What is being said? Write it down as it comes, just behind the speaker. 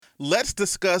let's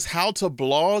discuss how to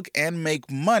blog and make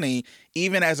money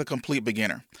even as a complete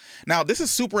beginner. Now, this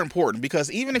is super important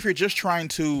because even if you're just trying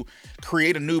to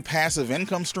create a new passive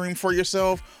income stream for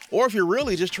yourself, or if you're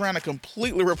really just trying to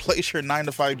completely replace your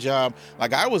 9-to-5 job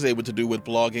like I was able to do with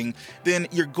blogging, then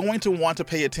you're going to want to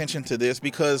pay attention to this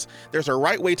because there's a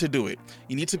right way to do it.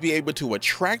 You need to be able to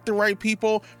attract the right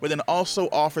people, but then also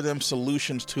offer them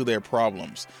solutions to their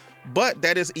problems. But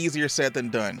that is easier said than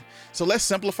done. So let's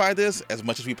simplify this as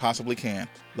much as we possibly can.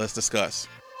 Let's discuss.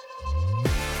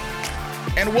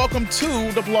 And welcome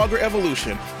to the Blogger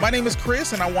Evolution. My name is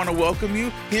Chris and I want to welcome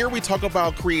you. Here we talk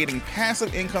about creating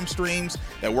passive income streams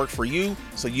that work for you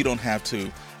so you don't have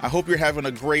to. I hope you're having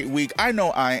a great week. I know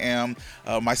I am.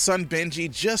 My son Benji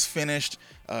just finished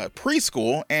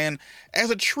preschool, and as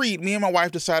a treat, me and my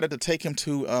wife decided to take him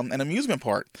to an amusement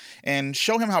park and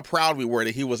show him how proud we were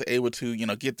that he was able to,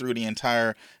 get through the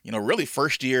entire, really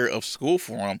first year of school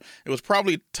for him. It was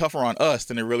probably tougher on us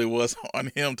than it really was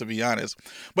on him, to be honest.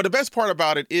 But the best part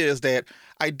about it is that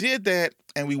I did that,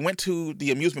 and we went to the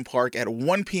amusement park at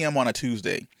 1 p.m. on a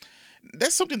Tuesday.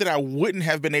 That's something that I wouldn't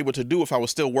have been able to do if I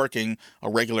was still working a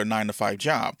regular 9-to-5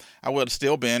 job. I would have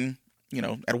still been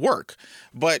at work.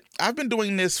 But I've been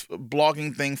doing this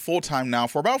blogging thing full time now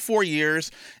for about 4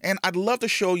 years, and I'd love to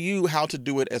show you how to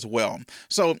do it as well.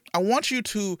 So I want you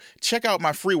to check out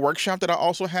my free workshop that I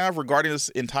also have regarding this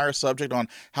entire subject on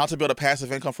how to build a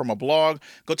passive income from a blog.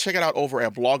 Go check it out over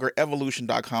at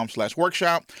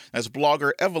bloggerevolution.com/workshop. That's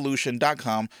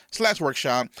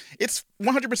bloggerevolution.com/workshop. It's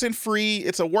 100% free.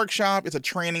 It's a workshop. It's a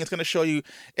training. It's going to show you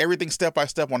everything step by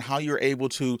step on how you're able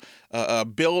to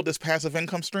build this passive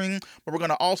income stream. But we're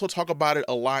going to also talk about it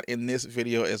a lot in this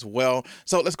video as well.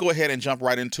 So let's go ahead and jump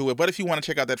right into it. But if you want to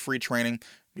check out that free training,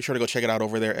 be sure to go check it out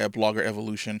over there at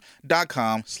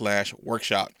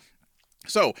bloggerevolution.com/workshop.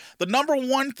 So the number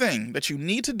one thing that you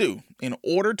need to do in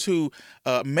order to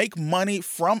make money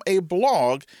from a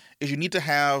blog is you need to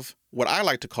have what I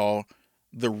like to call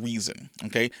the reason.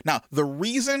 Okay. Now, the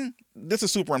reason, this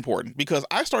is super important because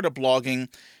I started blogging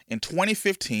in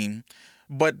 2015,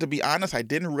 but to be honest, I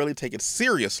didn't really take it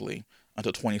seriously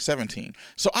until 2017.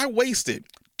 So I wasted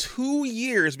 2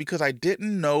 years because I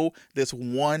didn't know this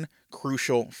one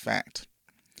crucial fact.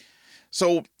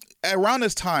 So around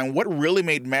this time, what really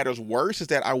made matters worse is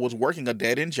that I was working a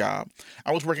dead-end job.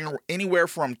 I was working anywhere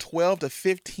from 12 to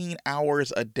 15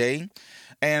 hours a day.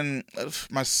 And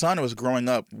my son was growing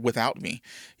up without me.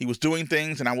 He was doing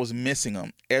things and I was missing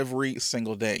him every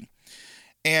single day.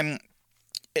 And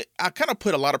I kind of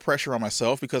put a lot of pressure on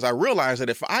myself because I realized that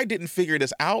if I didn't figure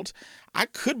this out, I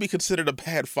could be considered a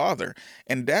bad father.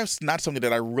 And that's not something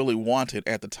that I really wanted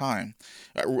at the time,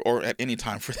 or at any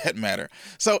time for that matter.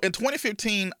 So in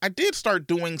 2015, I did start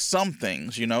doing some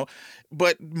things,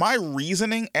 but my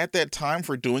reasoning at that time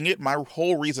for doing it, my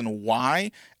whole reason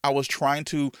why I was trying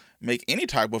to make any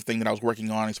type of thing that I was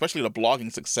working on, especially the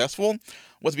blogging, successful,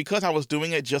 was because I was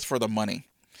doing it just for the money.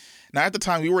 Now, at the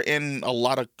time, we were in a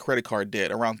lot of credit card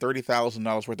debt, around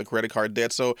 $30,000 worth of credit card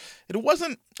debt. So it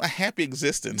wasn't a happy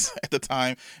existence at the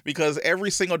time because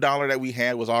every single dollar that we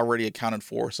had was already accounted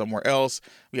for somewhere else.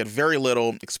 We had very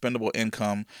little expendable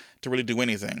income to really do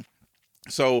anything.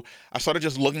 So I started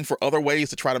just looking for other ways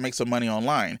to try to make some money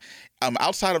online.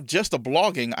 Outside of just the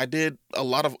blogging, I did a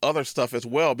lot of other stuff as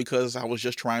well because I was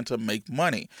just trying to make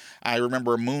money. I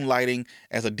remember moonlighting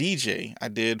as a DJ. I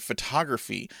did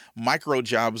photography, micro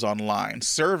jobs online,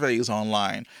 surveys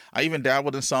online. I even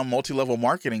dabbled in some multi-level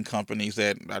marketing companies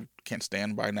that I can't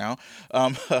stand by now.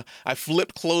 I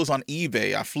flipped clothes on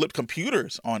eBay. I flipped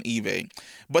computers on eBay.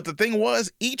 But the thing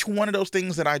was, each one of those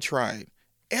things that I tried,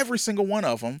 every single one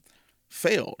of them,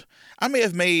 failed. I may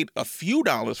have made a few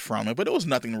dollars from it, but it was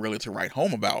nothing really to write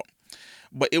home about.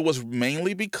 But it was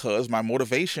mainly because my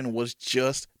motivation was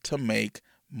just to make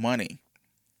money.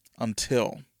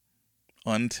 Until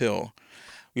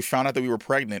we found out that we were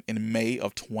pregnant in May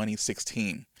of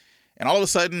 2016. And all of a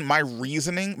sudden, my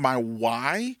reasoning, my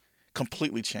why,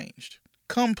 completely changed.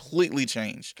 When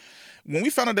we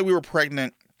found out that we were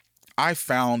pregnant, I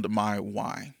found my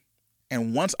why.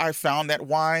 And once I found that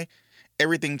why,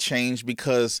 everything changed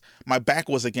because my back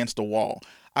was against the wall.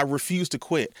 I refused to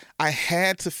quit. I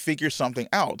had to figure something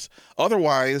out.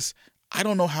 Otherwise, I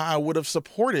don't know how I would have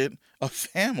supported a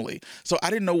family. So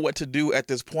I didn't know what to do at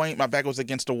this point. My back was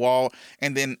against the wall.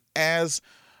 And then as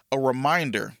a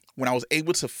reminder, when I was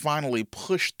able to finally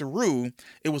push through,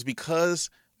 it was because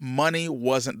money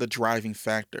wasn't the driving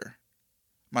factor.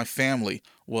 My family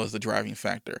was the driving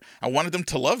factor. I wanted them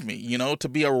to love me, to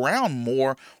be around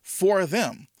more for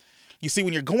them. You see,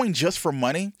 when you're going just for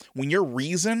money, when the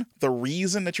reason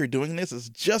that you're doing this is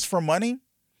just for money,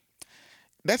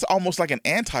 that's almost like an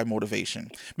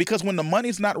anti-motivation, because when the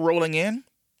money's not rolling in,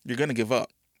 you're going to give up.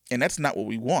 And that's not what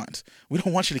we want. We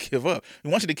don't want you to give up. We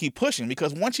want you to keep pushing,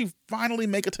 because once you finally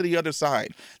make it to the other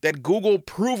side, that Google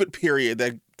prove it period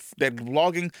that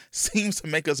blogging seems to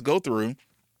make us go through,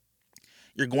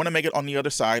 you're going to make it on the other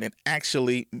side and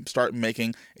actually start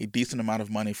making a decent amount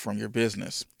of money from your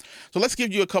business. So let's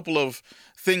give you a couple of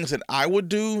things that I would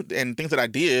do, and things that I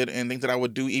did, and things that I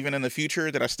would do even in the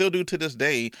future that I still do to this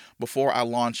day before I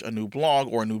launch a new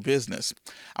blog or a new business.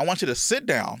 I want you to sit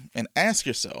down and ask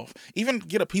yourself, even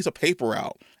get a piece of paper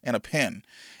out and a pen,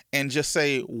 and just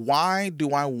say, why do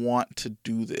I want to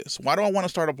do this? Why do I want to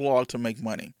start a blog to make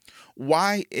money?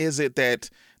 Why is it that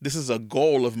this is a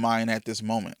goal of mine at this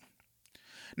moment?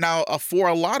 Now, for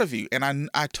a lot of you, and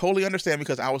I totally understand,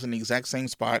 because I was in the exact same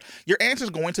spot, your answer is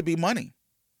going to be money.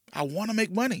 I want to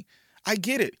make money. I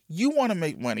get it. You want to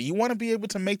make money. You want to be able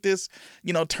to make this,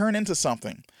 turn into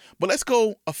something. But let's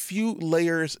go a few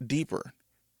layers deeper.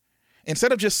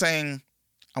 Instead of just saying,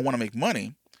 I want to make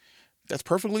money, that's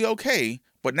perfectly okay.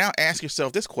 But now ask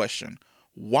yourself this question: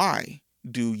 why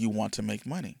do you want to make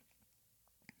money?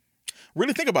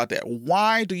 Really think about that.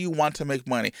 Why do you want to make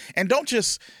money? And don't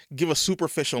just give a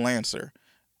superficial answer.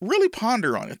 Really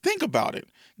ponder on it. Think about it.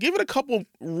 Give it a couple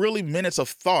really minutes of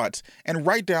thought and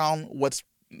write down what's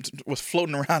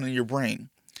floating around in your brain.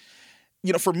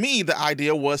 For me, the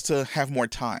idea was to have more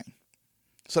time.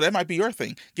 So that might be your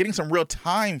thing. Getting some real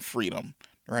time freedom,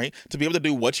 right? To be able to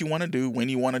do what you want to do, when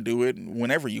you want to do it,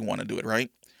 whenever you want to do it, right?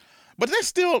 But that's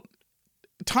still,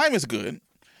 time is good,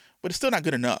 but it's still not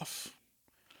good enough.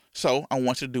 So I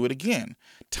want you to do it again.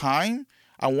 Time,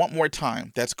 I want more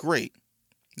time. That's great.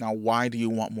 Now, why do you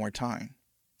want more time?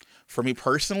 For me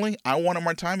personally, I wanted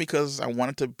more time because I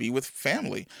wanted to be with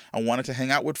family. I wanted to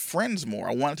hang out with friends more.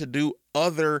 I wanted to do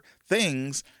other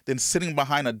things than sitting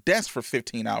behind a desk for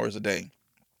 15 hours a day.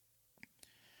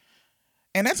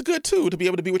 And that's good too, to be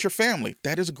able to be with your family.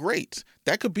 That is great.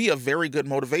 That could be a very good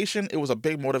motivation. It was a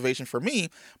big motivation for me,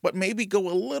 but maybe go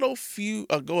a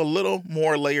little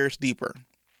more layers deeper.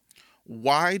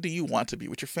 Why do you want to be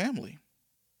with your family?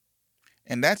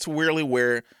 And that's really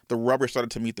where the rubber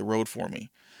started to meet the road for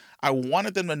me. I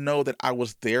wanted them to know that I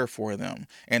was there for them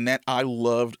and that I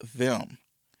loved them.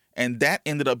 And that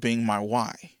ended up being my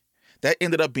why. That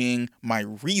ended up being my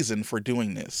reason for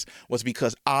doing this, was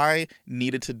because I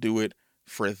needed to do it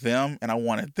for them, and I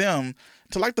wanted them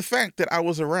to like the fact that I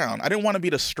was around. I didn't want to be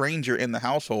the stranger in the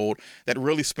household that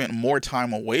really spent more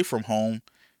time away from home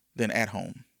than at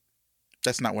home.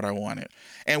 That's not what I wanted.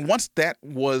 And once that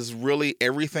was really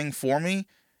everything for me,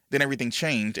 then everything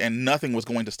changed, and nothing was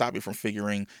going to stop me from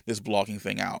figuring this blogging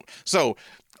thing out. So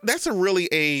that's really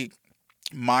a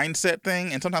mindset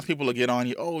thing. And sometimes people will get on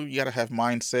you, oh, you got to have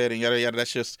mindset and yada, yada.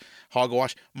 That's just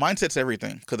hogwash. Mindset's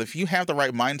everything. Because if you have the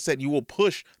right mindset, you will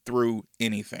push through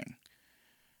anything.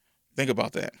 Think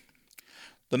about that.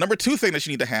 The number 2 thing that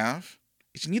you need to have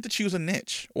is you need to choose a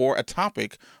niche or a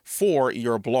topic for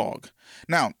your blog.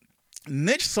 Now,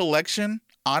 niche selection,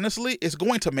 honestly, is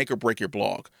going to make or break your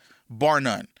blog, bar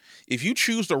none. If you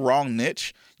choose the wrong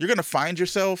niche, you're going to find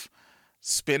yourself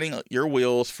spinning your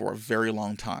wheels for a very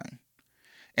long time.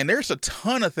 And there's a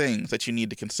ton of things that you need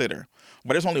to consider,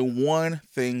 but there's only one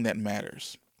thing that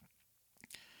matters.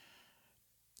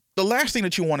 The last thing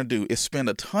that you want to do is spend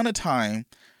a ton of time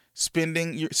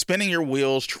spinning your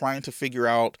wheels trying to figure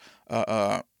out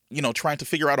a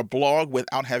blog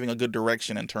without having a good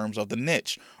direction in terms of the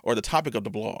niche or the topic of the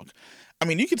blog. I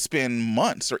mean, you could spend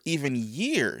months or even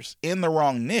years in the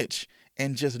wrong niche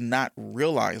and just not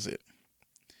realize it.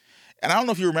 And I don't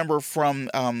know if you remember from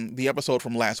the episode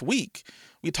from last week,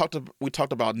 we talked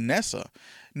about Nessa.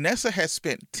 Nessa has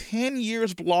spent 10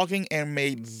 years blogging and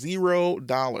made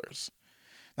 $0.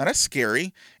 Now that's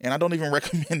scary, and I don't even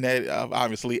recommend that,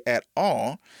 obviously, at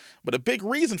all. But a big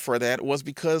reason for that was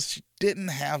because she didn't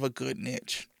have a good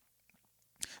niche.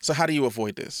 So how do you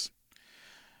avoid this?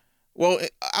 Well,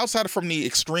 outside from the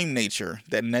extreme nature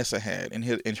that Nessa had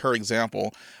in her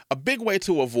example, a big way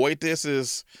to avoid this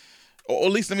is, or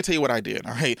at least let me tell you what I did,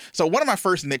 all right? So one of my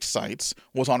first niche sites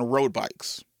was on road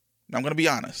bikes. Now, I'm going to be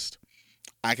honest.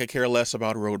 I could care less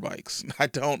about road bikes. I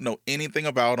don't know anything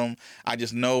about them. I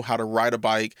just know how to ride a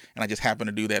bike, and I just happen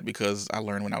to do that because I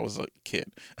learned when I was a kid,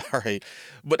 all right?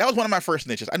 But that was one of my first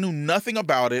niches. I knew nothing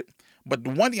about it, but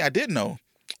the one thing I did know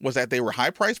was that they were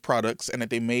high-priced products and that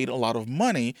they made a lot of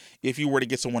money if you were to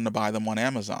get someone to buy them on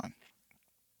Amazon.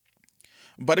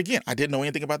 But again, I didn't know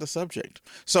anything about the subject.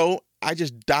 So I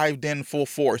just dived in full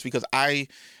force because at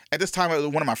this time,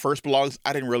 one of my first blogs,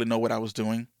 I didn't really know what I was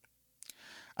doing.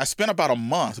 I spent about a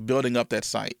month building up that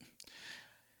site.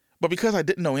 But because I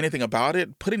didn't know anything about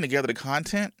it, putting together the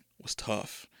content was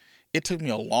tough. It took me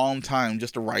a long time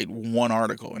just to write one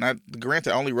article. And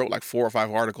granted, I only wrote like 4 or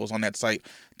 5 articles on that site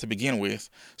to begin with.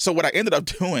 So what I ended up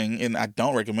doing, and I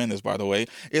don't recommend this, by the way,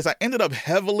 is I ended up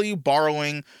heavily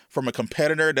borrowing from a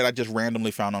competitor that I just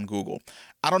randomly found on Google.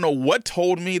 I don't know what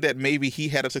told me that maybe he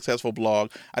had a successful blog.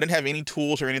 I didn't have any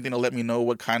tools or anything to let me know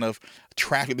what kind of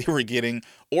traffic they were getting,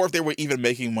 or if they were even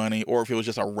making money, or if it was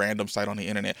just a random site on the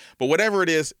internet. But whatever it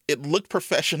is, it looked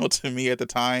professional to me at the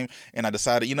time, and I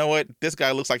decided, you know what? This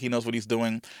guy looks like he knows what he's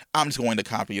doing. I'm just going to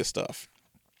copy his stuff.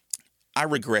 I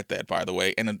regret that, by the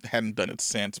way, and I hadn't done it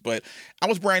since. But I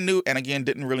was brand new, and again,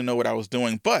 didn't really know what I was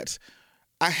doing. But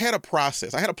I had a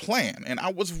process, I had a plan, and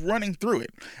I was running through it.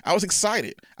 I was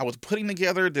excited. I was putting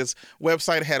together this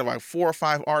website, had about 4 or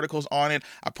 5 articles on it.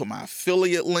 I put my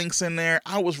affiliate links in there.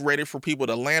 I was ready for people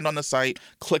to land on the site,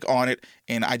 click on it,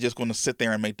 and I just going to sit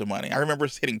there and make the money. I remember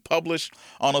hitting publish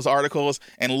on those articles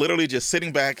and literally just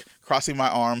sitting back, crossing my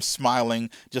arms, smiling,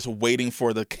 just waiting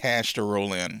for the cash to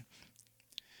roll in.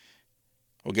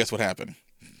 Well, guess what happened?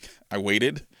 I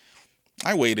waited,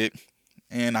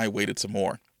 and I waited some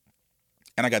more.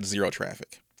 And I got 0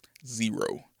 traffic.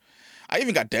 0. I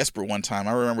even got desperate one time.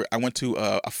 I remember I went to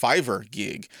a Fiverr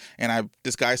gig, and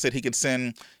this guy said he could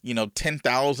send,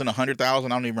 10,000,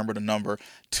 100,000, I don't even remember the number,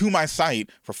 to my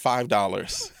site for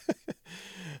 $5.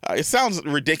 It sounds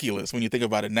ridiculous when you think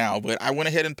about it now, but I went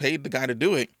ahead and paid the guy to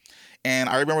do it. And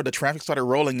I remember the traffic started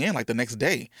rolling in like the next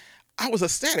day. I was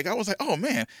ecstatic. I was like, oh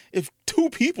man, if 2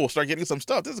 people start getting some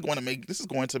stuff, this is going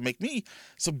to make me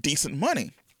some decent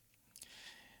money.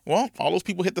 Well, all those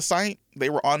people hit the site. They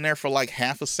were on there for like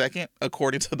half a second,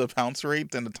 according to the bounce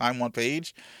rate and the time on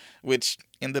page, which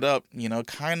ended up,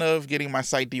 kind of getting my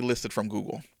site delisted from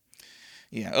Google.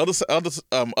 Yeah,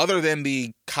 other than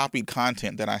the copied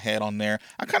content that I had on there,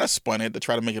 I kind of spun it to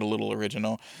try to make it a little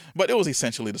original, but it was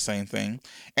essentially the same thing.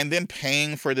 And then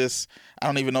paying for this, I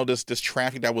don't even know, this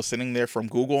traffic that was sitting there from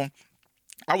Google,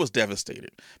 I was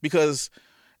devastated because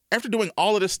after doing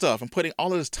all of this stuff and putting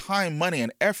all of this time, money,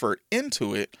 and effort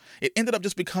into it, it ended up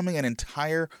just becoming an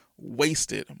entire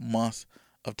wasted month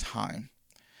of time.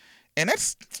 And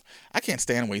I can't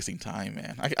stand wasting time,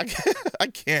 man. I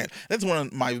can't. That's one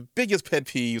of my biggest pet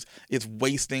peeves is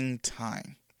wasting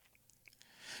time.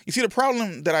 You see, the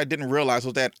problem that I didn't realize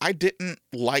was that I didn't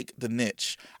like the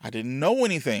niche. I didn't know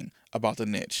anything about the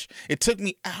niche. It took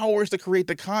me hours to create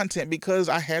the content because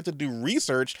I had to do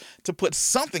research to put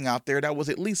something out there that was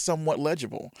at least somewhat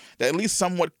legible, that at least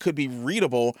somewhat could be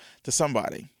readable to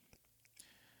somebody.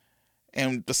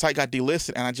 And the site got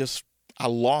delisted, and I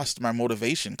lost my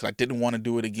motivation because I didn't want to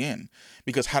do it again.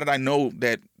 Because how did I know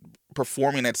that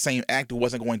performing that same act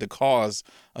wasn't going to cause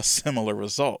a similar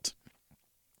result?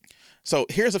 So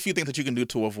here's a few things that you can do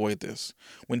to avoid this.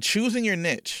 When choosing your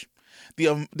niche,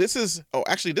 this is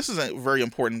a very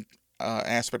important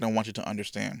aspect I want you to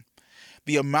understand.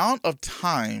 The amount of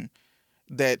time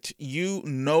that you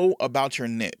know about your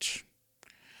niche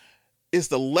is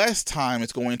the less time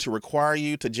it's going to require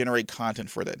you to generate content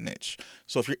for that niche.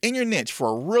 So if you're in your niche for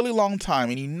a really long time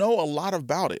and you know a lot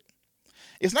about it,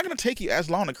 it's not going to take you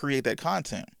as long to create that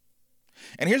content.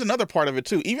 And here's another part of it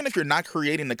too. Even if you're not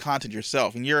creating the content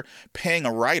yourself and you're paying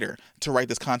a writer to write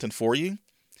this content for you,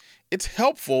 it's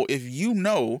helpful if you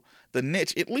know the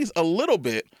niche at least a little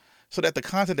bit so that the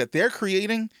content that they're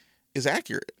creating is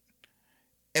accurate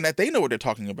and that they know what they're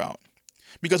talking about.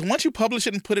 Because once you publish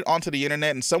it and put it onto the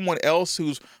internet and someone else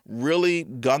who's really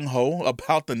gung-ho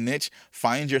about the niche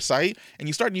finds your site and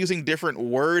you start using different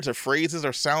words or phrases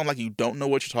or sound like you don't know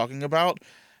what you're talking about,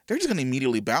 they're just going to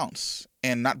immediately bounce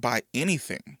and not buy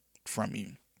anything from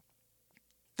you.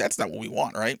 That's not what we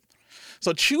want, right?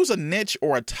 So choose a niche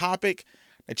or a topic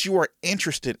that you are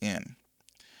interested in.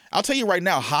 I'll tell you right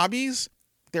now, hobbies,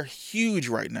 they're huge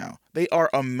right now. They are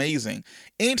amazing.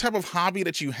 Any type of hobby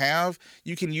that you have,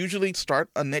 you can usually start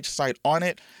a niche site on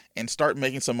it and start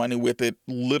making some money with it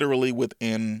literally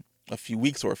within a few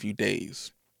weeks or a few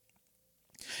days.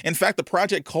 In fact, the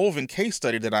Project Colvin case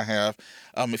study that I have,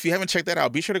 if you haven't checked that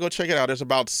out, be sure to go check it out. There's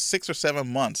about 6 or 7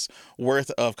 months worth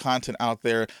of content out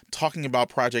there talking about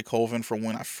Project Colvin from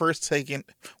when I first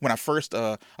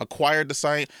acquired the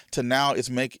site to now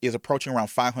is approaching around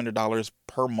 $500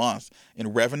 per month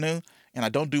in revenue. And I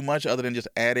don't do much other than just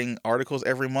adding articles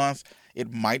every month.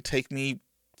 It might take me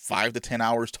 5 to 10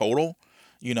 hours total.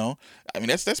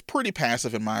 That's pretty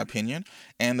passive in my opinion.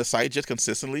 And the site just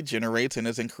consistently generates and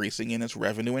is increasing in its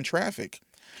revenue and traffic.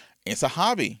 It's a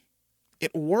hobby.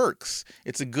 It works.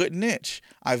 It's a good niche.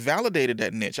 I validated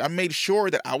that niche. I made sure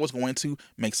that I was going to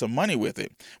make some money with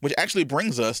it, which actually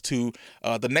brings us to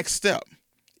the next step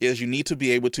is you need to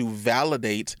be able to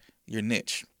validate your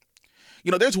niche.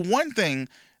 There's one thing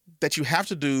that you have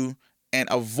to do and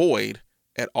avoid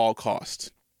at all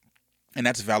costs, and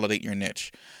that's validate your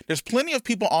niche. There's plenty of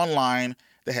people online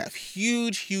that have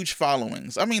huge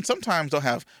followings. I mean, sometimes they'll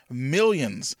have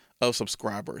millions of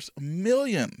subscribers,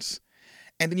 millions.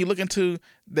 And then you look into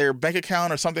their bank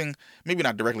account or something, maybe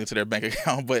not directly to their bank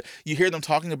account, but you hear them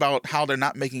talking about how they're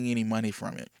not making any money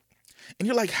from it. And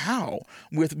you're like, how?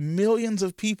 With millions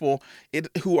of people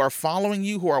who are following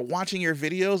you, who are watching your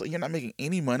videos, and you're not making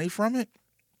any money from it?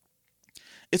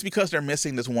 It's because they're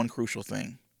missing this one crucial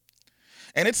thing.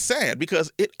 And it's sad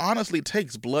because it honestly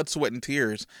takes blood, sweat, and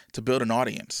tears to build an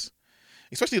audience,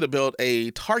 especially to build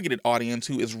a targeted audience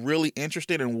who is really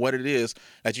interested in what it is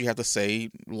that you have to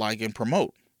say, like, and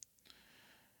promote.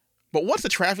 But once the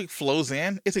traffic flows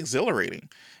in, it's exhilarating.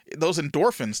 Those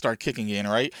endorphins start kicking in,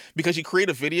 right? Because you create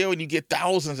a video and you get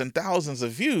thousands and thousands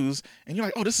of views, and you're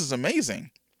like, oh, this is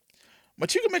amazing.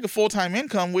 But you can make a full-time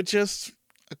income with just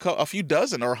a few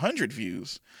dozen or 100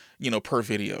 views, per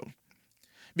video.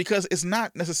 Because it's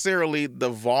not necessarily the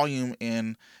volume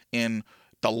in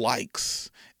the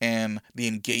likes and the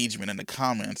engagement and the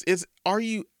comments. Are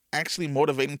you actually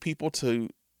motivating people to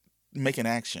make an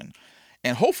action?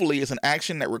 And hopefully it's an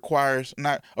action that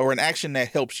an action that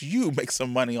helps you make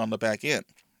some money on the back end.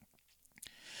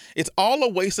 It's all a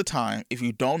waste of time if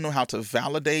you don't know how to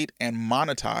validate and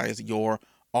monetize your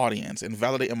audience and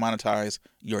validate and monetize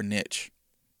your niche.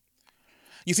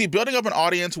 You see, building up an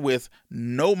audience with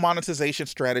no monetization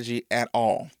strategy at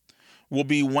all will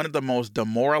be one of the most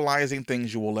demoralizing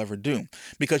things you will ever do,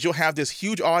 because you'll have this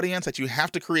huge audience that you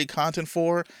have to create content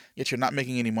for, yet you're not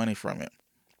making any money from it.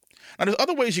 Now, there's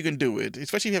other ways you can do it,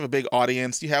 especially if you have a big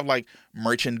audience. You have like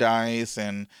merchandise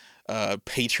and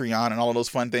Patreon and all of those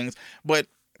fun things. But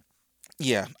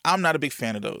yeah, I'm not a big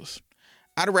fan of those.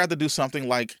 I'd rather do something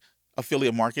like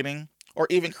affiliate marketing or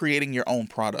even creating your own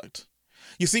product.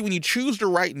 You see, when you choose the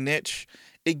right niche,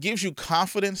 it gives you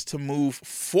confidence to move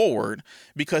forward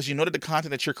because you know that the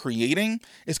content that you're creating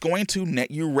is going to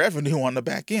net you revenue on the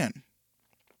back end.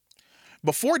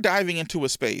 Before diving into a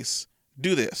space,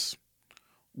 do this.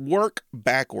 Work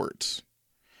backwards.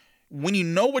 When you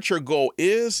know what your goal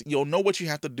is, you'll know what you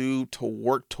have to do to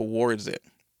work towards it.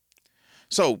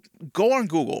 So go on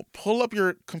Google, pull up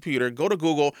your computer, go to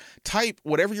Google, type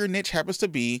whatever your niche happens to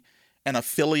be, an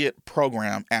affiliate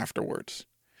program afterwards.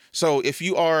 So if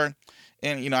you are,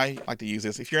 and I like to use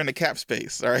this, if you're in the cap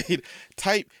space, all right,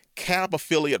 type cap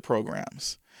affiliate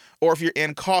programs. Or if you're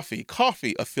in coffee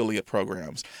affiliate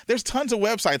programs. There's tons of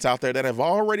websites out there that have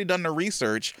already done the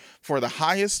research for the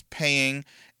highest paying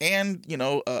and,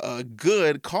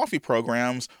 good coffee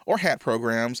programs or hat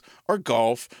programs or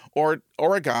golf or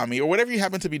origami or whatever you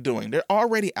happen to be doing. They're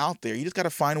already out there. You just got to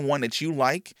find one that you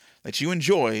like, that you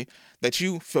enjoy, that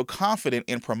you feel confident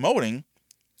in promoting,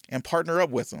 and partner up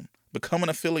with them. Become an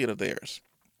affiliate of theirs.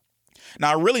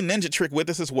 Now, a really ninja trick with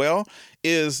this as well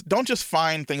is don't just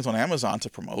find things on Amazon to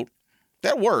promote.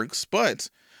 That works, but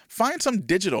find some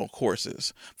digital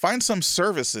courses, find some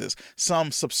services,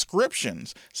 some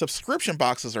subscriptions. Subscription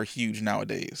boxes are huge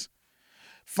nowadays.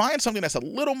 Find something that's a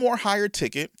little more higher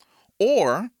ticket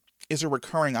or is a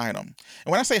recurring item.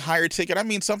 And when I say higher ticket, I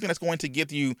mean something that's going to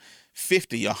get you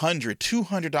 $50, $100,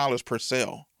 $200 per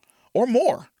sale or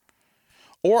more.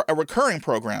 Or a recurring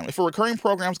program. If a recurring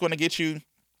program is going to get you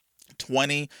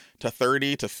 $20 to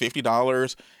 $30 to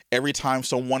 $50 every time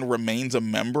someone remains a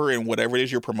member in whatever it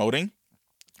is you're promoting,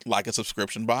 like a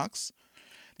subscription box,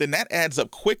 then that adds up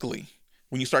quickly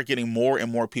when you start getting more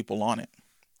and more people on it.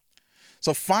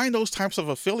 So find those types of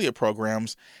affiliate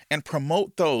programs and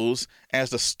promote those as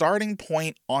the starting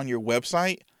point on your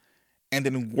website, and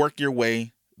then work your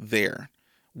way there.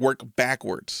 Work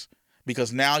backwards,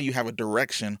 because now you have a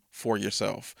direction for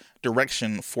yourself,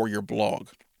 direction for your blog.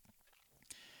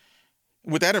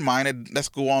 With that in mind, let's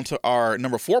go on to our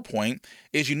number 4 point,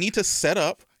 is you need to set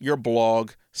up your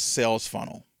blog sales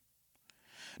funnel.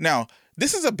 Now,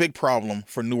 this is a big problem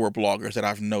for newer bloggers that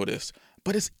I've noticed,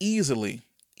 but it's easily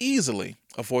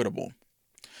avoidable.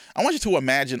 I want you to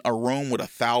imagine a room with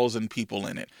 1,000 people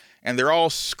in it, and they're all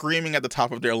screaming at the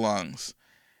top of their lungs.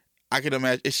 I can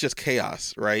imagine it's just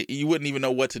chaos, right? You wouldn't even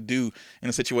know what to do in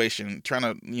a situation, trying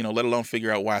to, let alone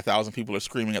figure out why 1,000 people are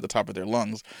screaming at the top of their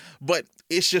lungs. But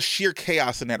it's just sheer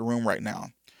chaos in that room right now.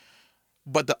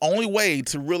 But the only way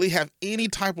to really have any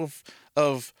type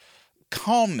of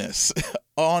calmness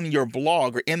on your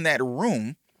blog or in that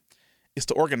room is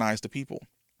to organize the people.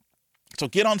 So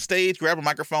get on stage, grab a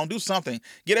microphone, do something,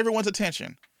 get everyone's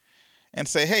attention and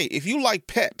say, hey, if you like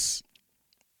pets,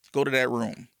 go to that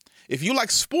room. If you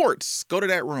like sports, go to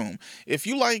that room. If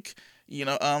you like,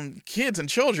 kids and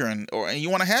children, and you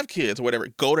want to have kids or whatever,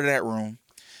 go to that room.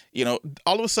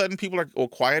 All of a sudden people will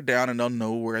quiet down and they'll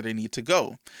know where they need to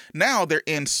go. Now they're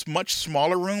in much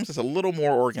smaller rooms that's a little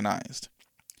more organized.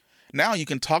 Now you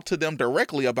can talk to them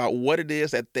directly about what it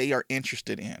is that they are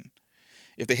interested in.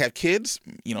 If they have kids,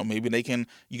 maybe you can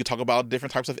talk about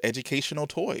different types of educational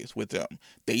toys with them.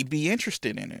 They'd be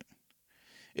interested in it.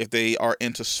 If they are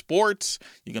into sports,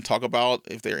 you can talk about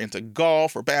if they're into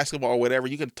golf or basketball or whatever.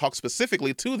 You can talk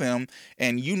specifically to them,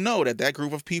 and that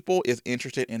group of people is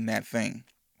interested in that thing.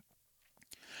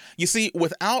 You see,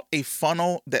 without a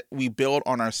funnel that we build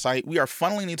on our site, we are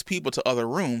funneling these people to other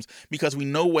rooms because we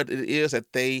know what it is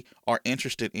that they are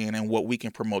interested in and what we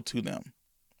can promote to them.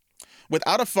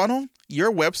 Without a funnel,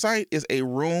 your website is a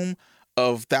room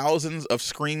of thousands of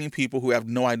screaming people who have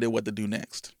no idea what to do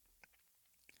next.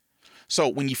 So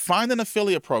when you find an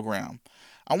affiliate program,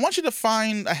 I want you to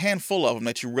find a handful of them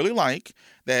that you really like,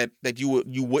 that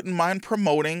you wouldn't mind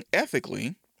promoting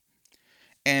ethically,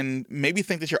 and maybe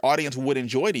think that your audience would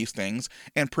enjoy these things,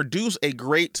 and produce a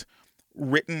great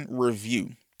written review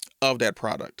of that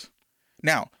product.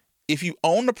 Now, if you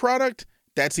own the product,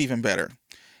 that's even better.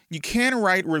 You can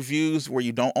write reviews where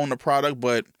you don't own the product,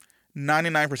 but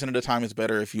 99% of the time it's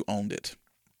better if you owned it.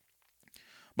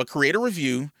 But create a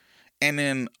review, and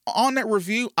then on that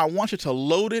review, I want you to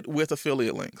load it with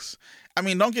affiliate links.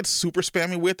 Don't get super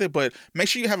spammy with it, but make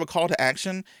sure you have a call to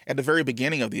action at the very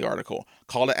beginning of the article,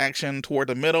 call to action toward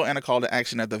the middle, and a call to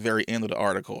action at the very end of the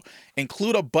article.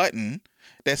 Include a button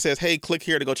that says, hey, click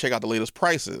here to go check out the latest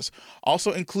prices.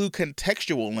 Also include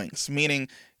contextual links, meaning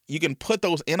you can put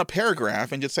those in a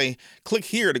paragraph and just say, click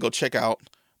here to go check out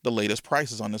the latest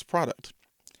prices on this product.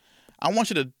 I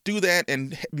want you to do that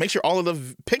and make sure all of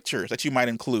the pictures that you might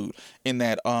include in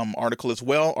that article as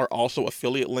well are also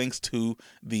affiliate links to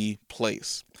the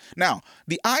place. Now,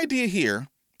 the idea here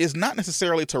is not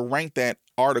necessarily to rank that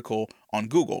article on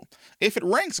Google. If it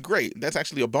ranks, great. That's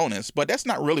actually a bonus, but that's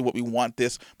not really what we want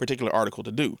this particular article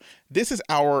to do. This is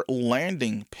our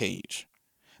landing page.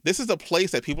 This is a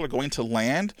place that people are going to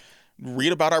land,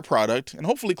 read about our product, and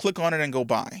hopefully click on it and go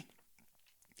buy.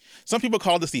 Some people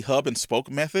call this the hub and spoke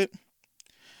method,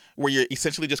 where you're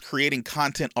essentially just creating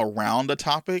content around the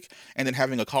topic and then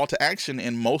having a call to action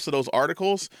in most of those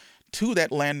articles to that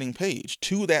landing page,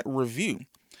 to that review.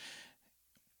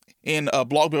 In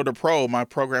Blog Builder Pro, my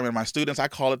program and my students, I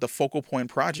call it the focal point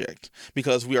project,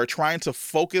 because we are trying to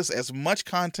focus as much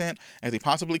content as we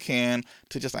possibly can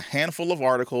to just a handful of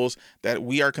articles that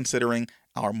we are considering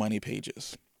our money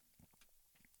pages.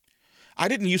 I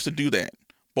didn't used to do that,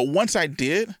 but once I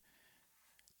did,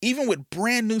 even with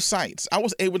brand new sites, I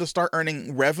was able to start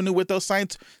earning revenue with those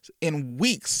sites in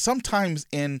weeks, sometimes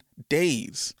in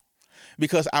days,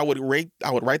 because I would write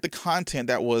the content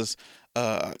that was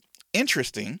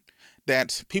interesting,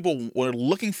 that people were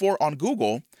looking for on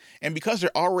Google, and because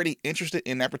they're already interested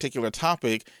in that particular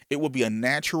topic, it would be a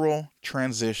natural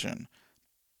transition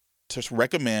to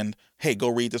recommend, hey, go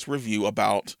read this review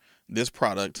about this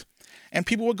product, and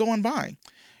people would go and buy.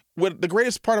 What the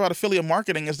greatest part about affiliate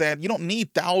marketing is that you don't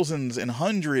need thousands and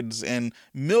hundreds and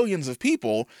millions of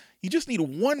people. You just need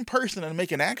one person to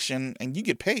make an action and you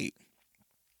get paid.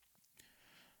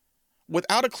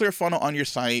 Without a clear funnel on your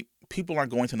site, people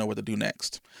aren't going to know what to do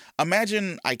next.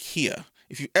 Imagine IKEA.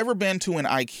 If you've ever been to an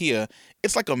IKEA,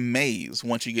 it's like a maze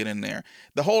once you get in there.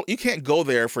 You can't go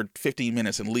there for 15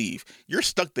 minutes and leave. You're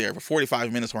stuck there for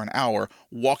 45 minutes or an hour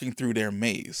walking through their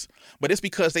maze. But it's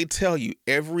because they tell you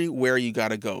everywhere you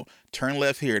got to go. Turn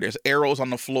left here. There's arrows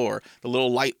on the floor, the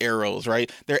little light arrows, right?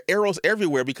 There are arrows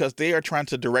everywhere because they are trying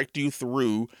to direct you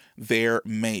through their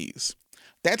maze.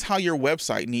 That's how your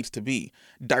website needs to be.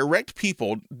 Direct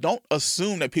people. Don't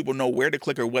assume that people know where to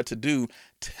click or what to do.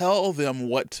 Tell them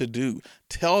what to do.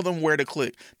 Tell them where to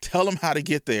click. Tell them how to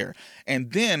get there.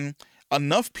 And then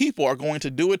enough people are going to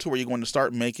do it to where you're going to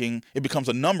start it becomes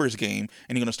a numbers game,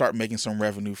 and you're going to start making some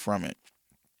revenue from it.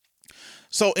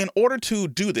 So in order to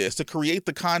do this, to create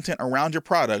the content around your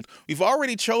product, we've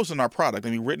already chosen our product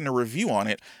and we've written a review on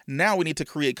it. Now we need to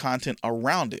create content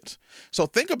around it. So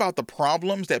think about the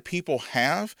problems that people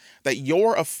have that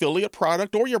your affiliate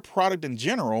product or your product in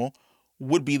general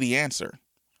would be the answer.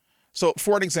 So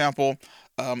for an example,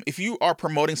 if you are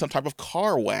promoting some type of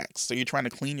car wax, so you're trying to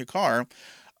clean your car,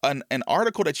 an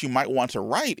article that you might want to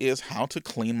write is how to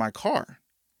clean my car.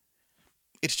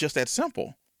 It's just that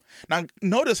simple. Now,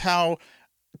 notice how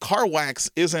car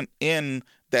wax isn't in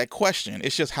that question.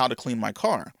 It's just how to clean my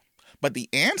car. But the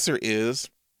answer is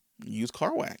use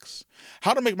car wax.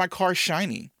 How to make my car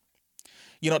shiny.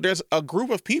 There's a group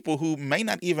of people who may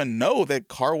not even know that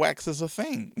car wax is a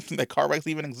thing, that car wax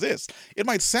even exists. It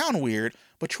might sound weird,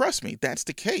 but trust me, that's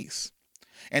the case.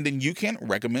 And then you can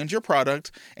recommend your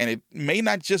product, and it may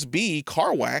not just be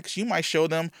car wax. You might show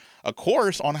them a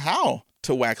course on how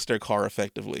to wax their car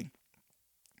effectively.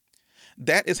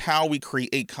 That is how we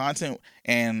create content,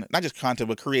 and not just content,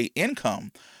 but create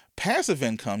income, passive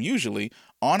income usually,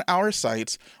 on our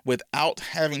sites without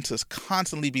having to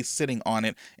constantly be sitting on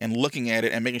it and looking at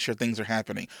it and making sure things are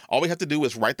happening. All we have to do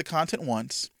is write the content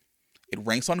once, it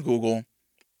ranks on Google,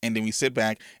 and then we sit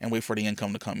back and wait for the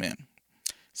income to come in.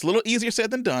 It's a little easier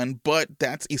said than done, but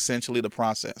that's essentially the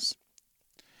process.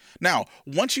 Now,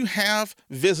 once you have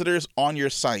visitors on your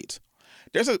site,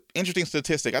 there's an interesting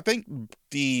statistic. I think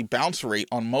the bounce rate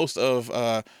on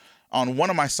on one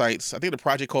of my sites, I think the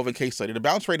Project Coven case study, the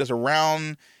bounce rate is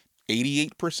around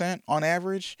 88% on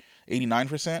average,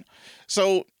 89%.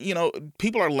 So,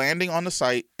 people are landing on the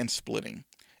site and splitting.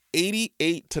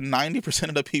 88 to 90%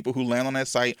 of the people who land on that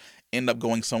site end up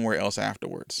going somewhere else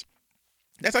afterwards.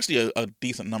 That's actually a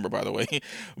decent number, by the way,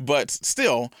 but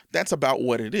still, that's about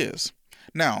what it is.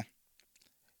 Now,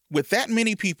 with that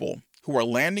many people who are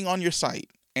landing on your site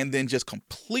and then just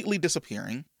completely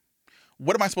disappearing,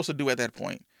 what am I supposed to do at that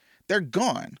point? They're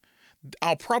gone.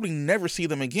 I'll probably never see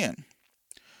them again.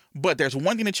 But there's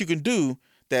one thing that you can do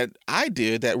that I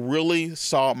did that really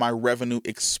saw my revenue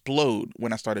explode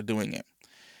when I started doing it.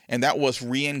 And that was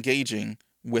re-engaging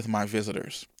with my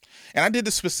visitors. And I did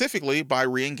this specifically by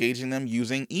re-engaging them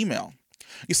using email.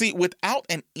 You see, without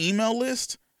an email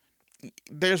list,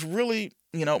 there's really,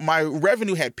 my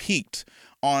revenue had peaked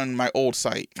on my old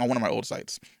site, on one of my old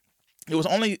sites. It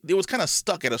was kind of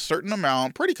stuck at a certain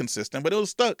amount, pretty consistent, but it was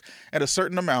stuck at a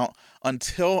certain amount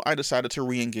until I decided to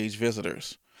re-engage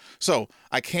visitors. So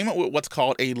I came up with what's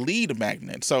called a lead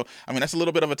magnet. So, that's a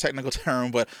little bit of a technical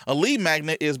term, but a lead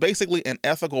magnet is basically an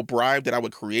ethical bribe that I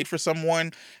would create for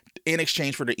someone in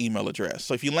exchange for their email address.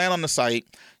 So if you land on the site,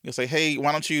 you'll say, hey,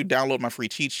 why don't you download my free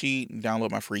cheat sheet,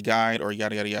 download my free guide, or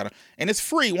yada, yada, yada. And it's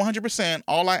free, 100%.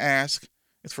 All I ask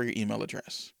is for your email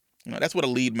address. That's what a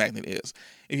lead magnet is.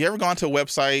 If you ever gone to a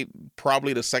website,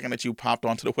 probably the second that you popped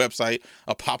onto the website,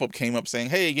 a pop-up came up saying,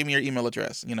 hey, give me your email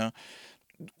address.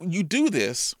 You do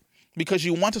this because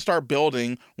you want to start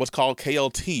building what's called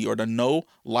KLT, or the know,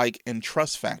 like, and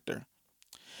trust factor.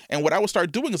 And what I would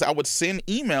start doing is I would send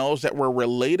emails that were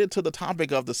related to the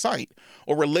topic of the site,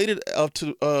 or related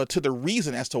to the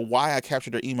reason as to why I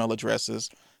captured their email addresses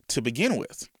to begin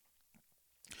with.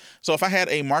 So if I had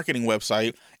a marketing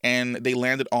website and they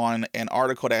landed on an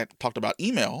article that talked about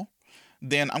email,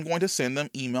 then I'm going to send them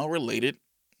email-related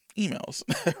emails,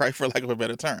 right, for lack of a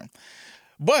better term.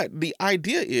 But the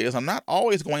idea is I'm not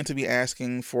always going to be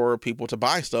asking for people to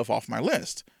buy stuff off my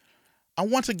list. I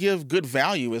want to give good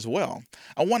value as well.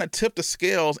 I want to tip the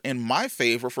scales in my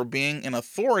favor for being an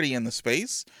authority in the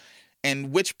space,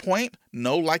 and which point,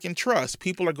 know, like, and trust.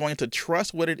 People are going to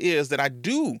trust what it is that I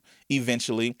do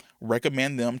eventually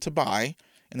recommend them to buy,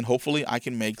 and then hopefully I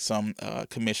can make some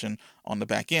commission on the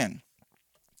back end.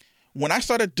 When I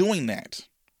started doing that,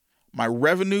 my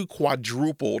revenue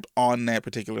quadrupled on that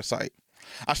particular site.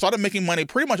 I started making money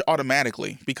pretty much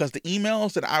automatically because the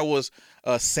emails that I was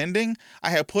sending,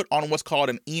 I had put on what's called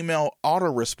an email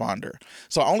autoresponder.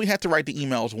 So I only had to write the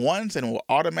emails once, and it will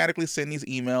automatically send these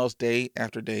emails day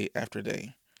after day after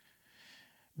day.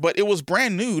 But it was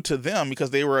brand new to them because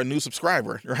they were a new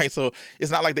subscriber, right? So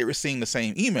it's not like they were seeing the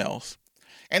same emails.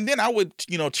 And then I would,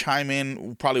 chime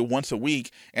in probably once a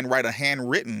week and write a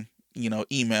handwritten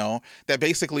email that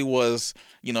basically was,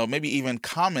 maybe even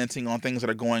commenting on things that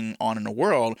are going on in the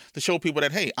world to show people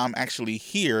that, hey, I'm actually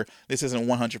here. This isn't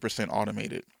 100%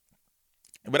 automated.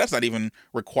 But that's not even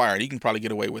required. You can probably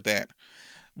get away with that.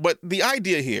 But the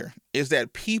idea here is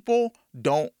that people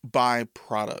don't buy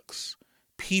products.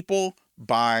 People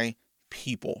buy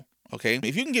people, okay?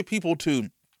 If you can get people to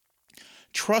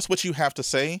trust what you have to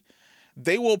say,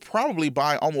 they will probably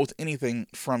buy almost anything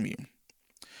from you.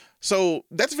 So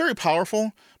that's very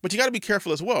powerful, but you got to be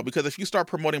careful as well, because if you start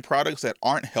promoting products that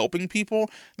aren't helping people,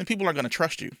 then people aren't going to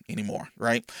trust you anymore,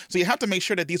 right? So you have to make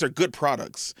sure that these are good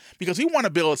products, because we want to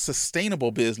build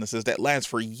sustainable businesses that last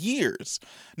for years,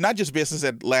 not just businesses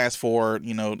that last for,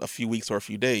 a few weeks or a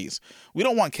few days. We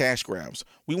don't want cash grabs.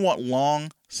 We want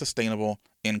long, sustainable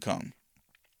income.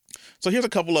 So here's a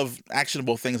couple of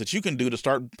actionable things that you can do to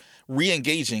start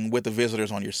re-engaging with the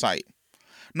visitors on your site.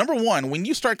 Number one, when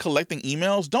you start collecting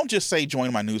emails, don't just say,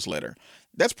 join my newsletter.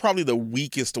 That's probably the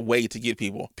weakest way to get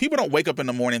people. People don't wake up in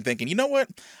the morning thinking, you know what?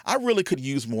 I really could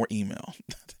use more email.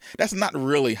 That's not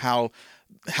really how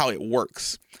it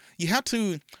works. You have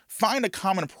to find a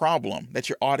common problem that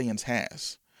your audience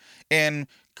has and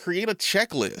create a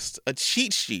checklist, a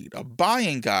cheat sheet, a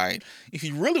buying guide. If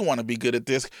you really want to be good at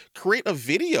this, create a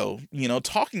video,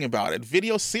 talking about it,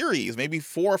 video series, maybe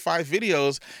 4 or 5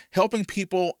 videos helping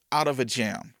people out of a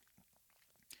jam.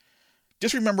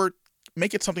 Just remember,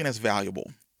 make it something that's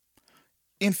valuable.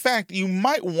 In fact, you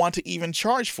might want to even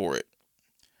charge for it.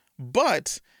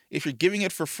 But if you're giving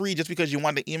it for free just because you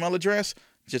want the email address,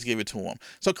 just give it to them.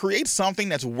 So create something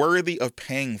that's worthy of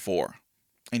paying for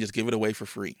and just give it away for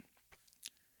free.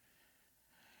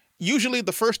 Usually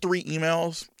the first 3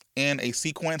 emails in a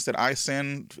sequence that I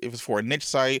send, if it's for a niche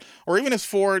site or even if it's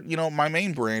for, my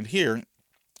main brand here,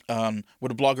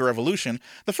 with a Blogger Revolution,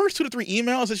 the first 2 to 3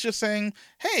 emails is just saying,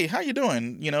 hey, how you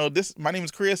doing? My name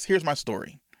is Chris. Here's my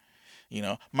story.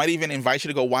 Might even invite you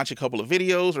to go watch a couple of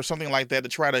videos or something like that to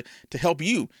try to help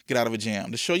you get out of a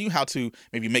jam, to show you how to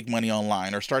maybe make money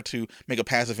online or start to make a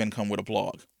passive income with a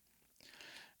blog.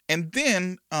 And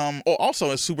then,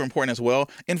 also it's super important as well,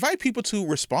 invite people to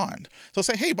respond. So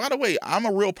say, hey, by the way, I'm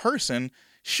a real person.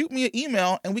 Shoot me an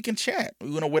email and we can chat.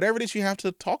 Whatever it is you have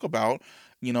to talk about,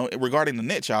 regarding the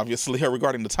niche, obviously, or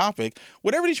regarding the topic,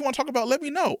 whatever it is you want to talk about, let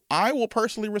me know. I will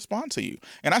personally respond to you.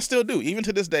 And I still do. Even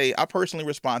to this day, I personally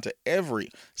respond to every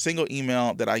single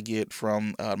email that I get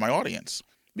from my audience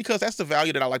because that's the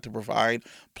value that I like to provide.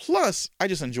 Plus, I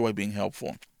just enjoy being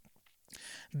helpful.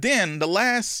 Then the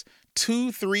last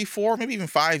 2, 3, 4, maybe even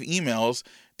 5 emails,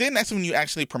 then that's when you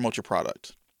actually promote your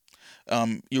product.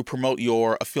 You promote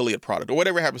your affiliate product or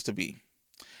whatever it happens to be.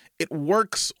 It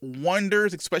works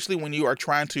wonders, especially when you are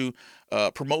trying to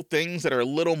promote things that are a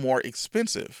little more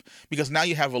expensive because now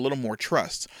you have a little more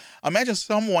trust. Imagine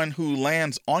someone who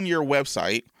lands on your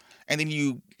website and then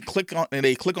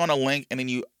they click on a link and then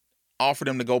you offer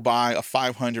them to go buy a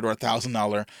 $500 or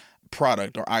 $1,000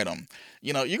 product or item.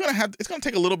 It's going to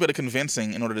take a little bit of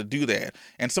convincing in order to do that.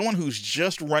 And someone who's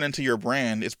just run into your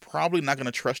brand is probably not going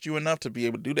to trust you enough to be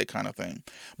able to do that kind of thing.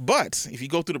 But if you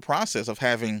go through the process of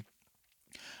having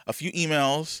a few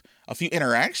emails, a few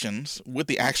interactions with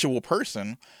the actual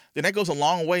person, then that goes a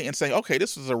long way in saying, okay,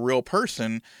 this is a real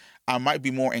person. I might be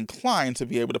more inclined to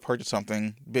be able to purchase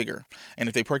something bigger. And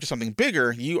if they purchase something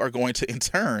bigger, you are going to in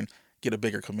turn get a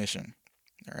bigger commission.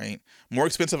 All right. More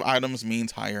expensive items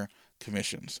means higher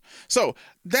commissions. So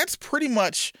that's pretty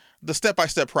much the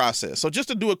step-by-step process. So just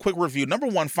to do a quick review, number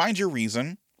 1, find your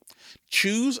reason,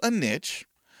 choose a niche,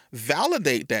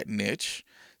 validate that niche,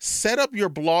 set up your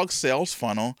blog sales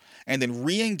funnel, and then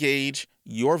re-engage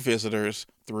your visitors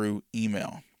through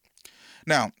email.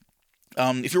 Now,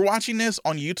 if you're watching this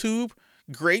on YouTube,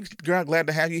 great, glad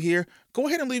to have you here. Go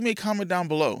ahead and leave me a comment down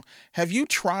below. Have you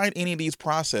tried any of these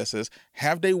processes?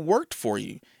 Have they worked for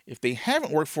you? If they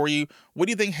haven't worked for you, what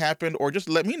do you think happened? Or just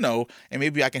let me know, and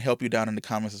maybe I can help you down in the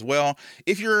comments as well.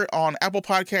 If you're on Apple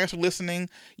Podcasts or listening,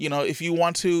 if you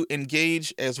want to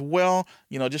engage as well,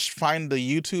 just find the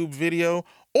YouTube video,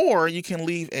 or you can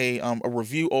leave a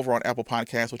review over on Apple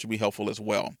Podcasts, which would be helpful as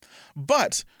well.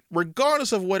 But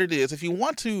regardless of what it is, if you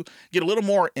want to get a little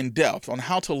more in depth on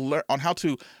how to learn, on how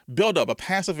to build up a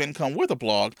passive income with a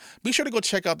blog, be sure to go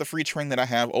check out the free training that I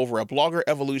have over at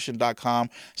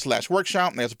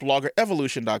bloggerevolution.com/workshop. That's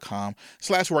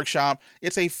bloggerevolution.com/workshop.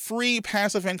 It's a free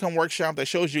passive income workshop that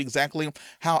shows you exactly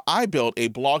how I built a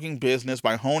blogging business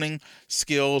by honing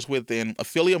skills within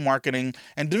affiliate marketing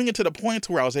and doing it to the point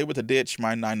to where I was able to ditch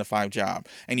my 9-to-5 job.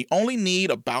 And you only need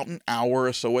about an hour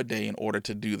or so a day in order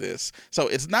to do this. So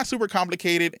it's not super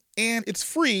complicated and it's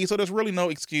free. So there's really no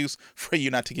excuse for you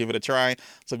not to give it a try.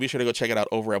 So be sure to go check it out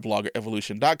over at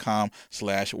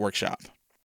bloggerevolution.com/workshop.